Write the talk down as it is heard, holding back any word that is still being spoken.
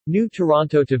New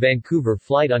Toronto to Vancouver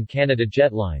flight on Canada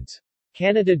Jetlines.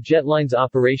 Canada Jetlines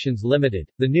Operations Limited,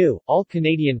 the new,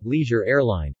 all-Canadian, leisure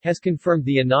airline, has confirmed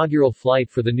the inaugural flight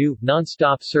for the new,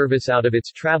 non-stop service out of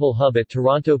its travel hub at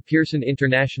Toronto Pearson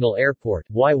International Airport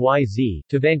 (YYZ)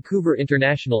 to Vancouver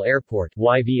International Airport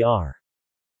 (YVR).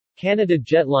 Canada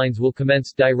Jetlines will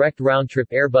commence direct round-trip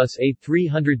Airbus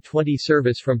A320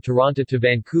 service from Toronto to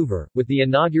Vancouver, with the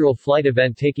inaugural flight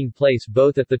event taking place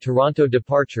both at the Toronto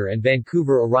departure and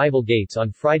Vancouver arrival gates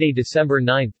on Friday, December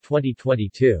 9,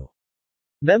 2022.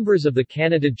 Members of the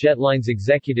Canada Jetlines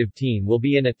executive team will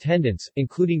be in attendance,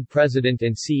 including President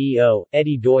and CEO,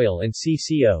 Eddie Doyle and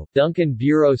CCO, Duncan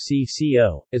Bureau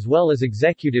CCO, as well as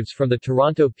executives from the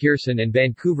Toronto Pearson and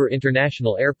Vancouver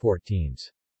International Airport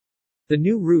teams. The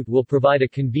new route will provide a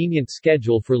convenient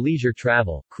schedule for leisure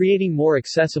travel, creating more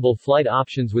accessible flight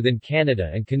options within Canada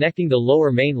and connecting the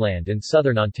Lower Mainland and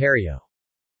Southern Ontario.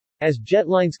 As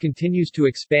Jetlines continues to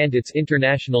expand its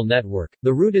international network,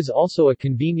 the route is also a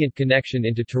convenient connection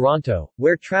into Toronto,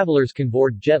 where travelers can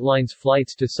board Jetlines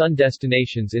flights to sun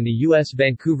destinations in the U.S.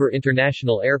 Vancouver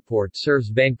International Airport serves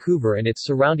Vancouver and its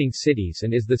surrounding cities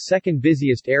and is the second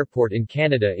busiest airport in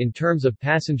Canada in terms of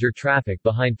passenger traffic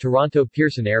behind Toronto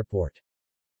Pearson Airport.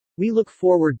 We look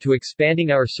forward to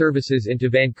expanding our services into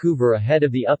Vancouver ahead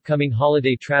of the upcoming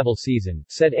holiday travel season,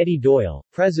 said Eddie Doyle,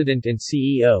 President and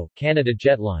CEO, Canada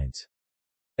Jetlines.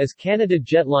 As Canada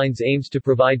Jetlines aims to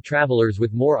provide travelers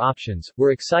with more options,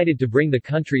 we're excited to bring the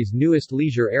country's newest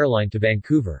leisure airline to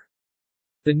Vancouver.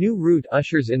 The new route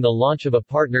ushers in the launch of a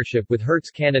partnership with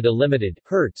Hertz Canada Limited,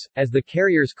 Hertz, as the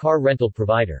carrier's car rental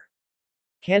provider.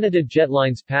 Canada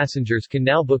Jetlines passengers can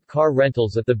now book car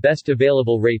rentals at the best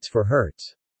available rates for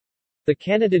Hertz. The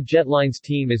Canada Jetlines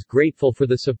team is grateful for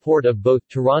the support of both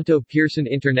Toronto Pearson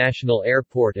International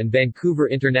Airport and Vancouver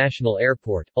International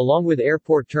Airport, along with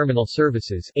Airport Terminal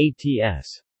Services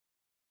 (ATS).